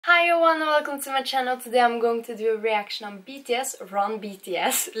Hi everyone and welcome to my channel. Today I'm going to do a reaction on BTS, Run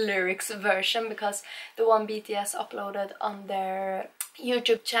BTS lyrics version, because the one BTS uploaded on their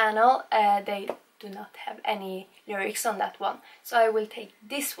YouTube channel, they do not have any lyrics on that one. So I will take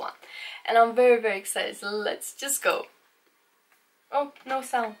this one. And I'm very excited, so let's just go. Oh, no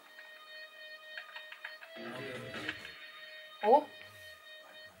sound. Oh.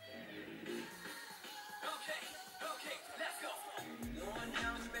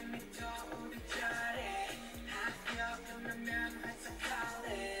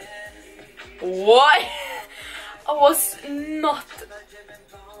 What? I was not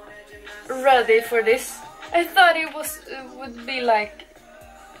ready for this. I thought it would be like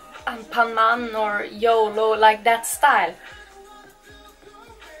Panman or YOLO, like that style.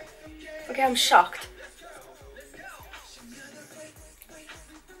 Okay, I'm shocked.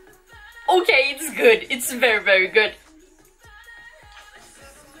 Okay, it's good. It's very good.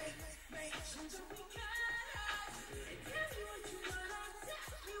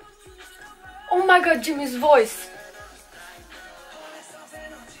 Oh my god, Jimmy's voice!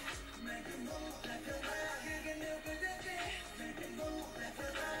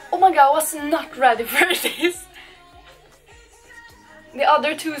 Oh my god, I was not ready for this! The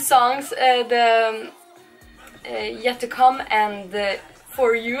other two songs, the Yet to Come and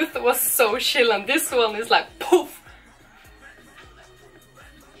For Youth, was so chill, and this one is like poof!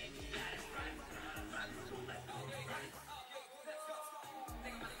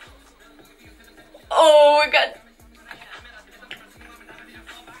 Oh my god!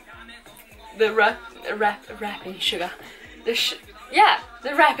 The rapping sugar.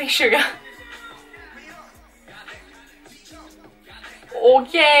 The rapping sugar.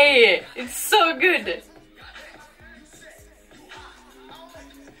 Okay, it's so good.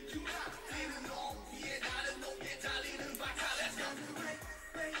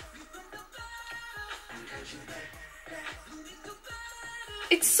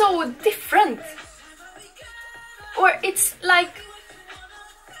 It's so different. Or it's like...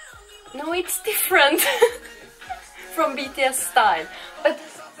 No, it's different from BTS style. But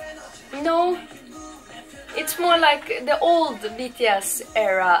no, it's more like the old BTS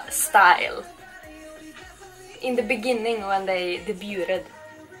era style. In the beginning when they debuted.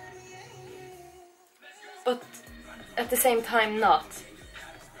 But at the same time not.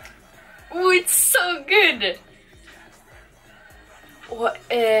 Oh, it's so good! Oh,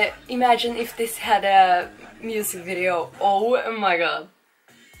 imagine if this had a music video. Oh my god.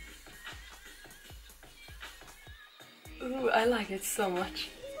 Ooh, I like it so much.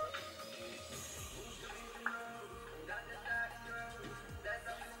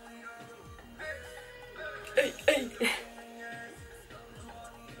 Hey.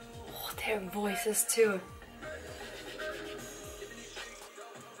 Oh, their voices too.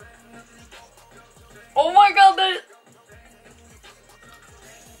 Oh my god,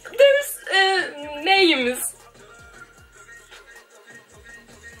 there's names.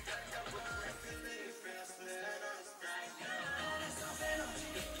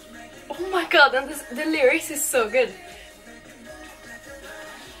 Oh my god, and the lyrics is so good.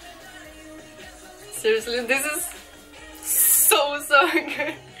 Seriously, this is so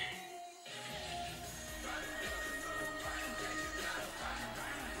good.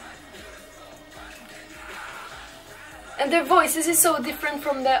 And their voices is so different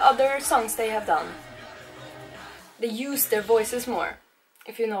from the other songs they have done. They use their voices more,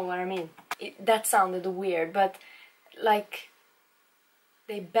 if you know what I mean. That sounded weird, but like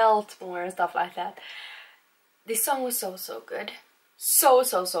they belt more and stuff like that. This song was so good. So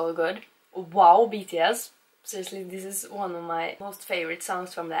good. Wow, BTS. Seriously, this is one of my most favorite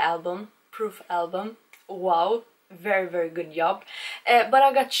songs from the album, Proof album. Wow, very good job. But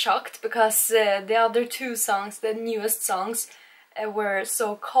I got shocked because the other two songs, the newest songs, were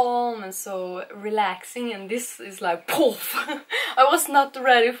so calm and so relaxing, and this is like poof. I was not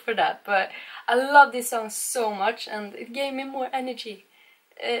ready for that, but I love this song so much and it gave me more energy.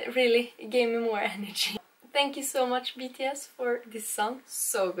 Really, it gave me more energy. Thank you so much BTS for this song,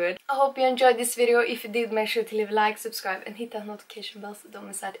 so good. I hope you enjoyed this video. If you did, make sure to leave a like, subscribe and hit that notification bell so don't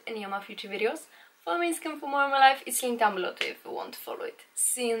miss out any of my future videos. Follow me on Instagram for more of my life, it's linked down below too if you want to follow it.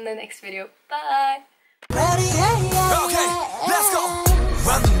 See you in the next video, bye! Okay, let's go!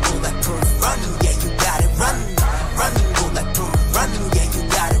 Run, bulletproof, run, yeah you got it, run!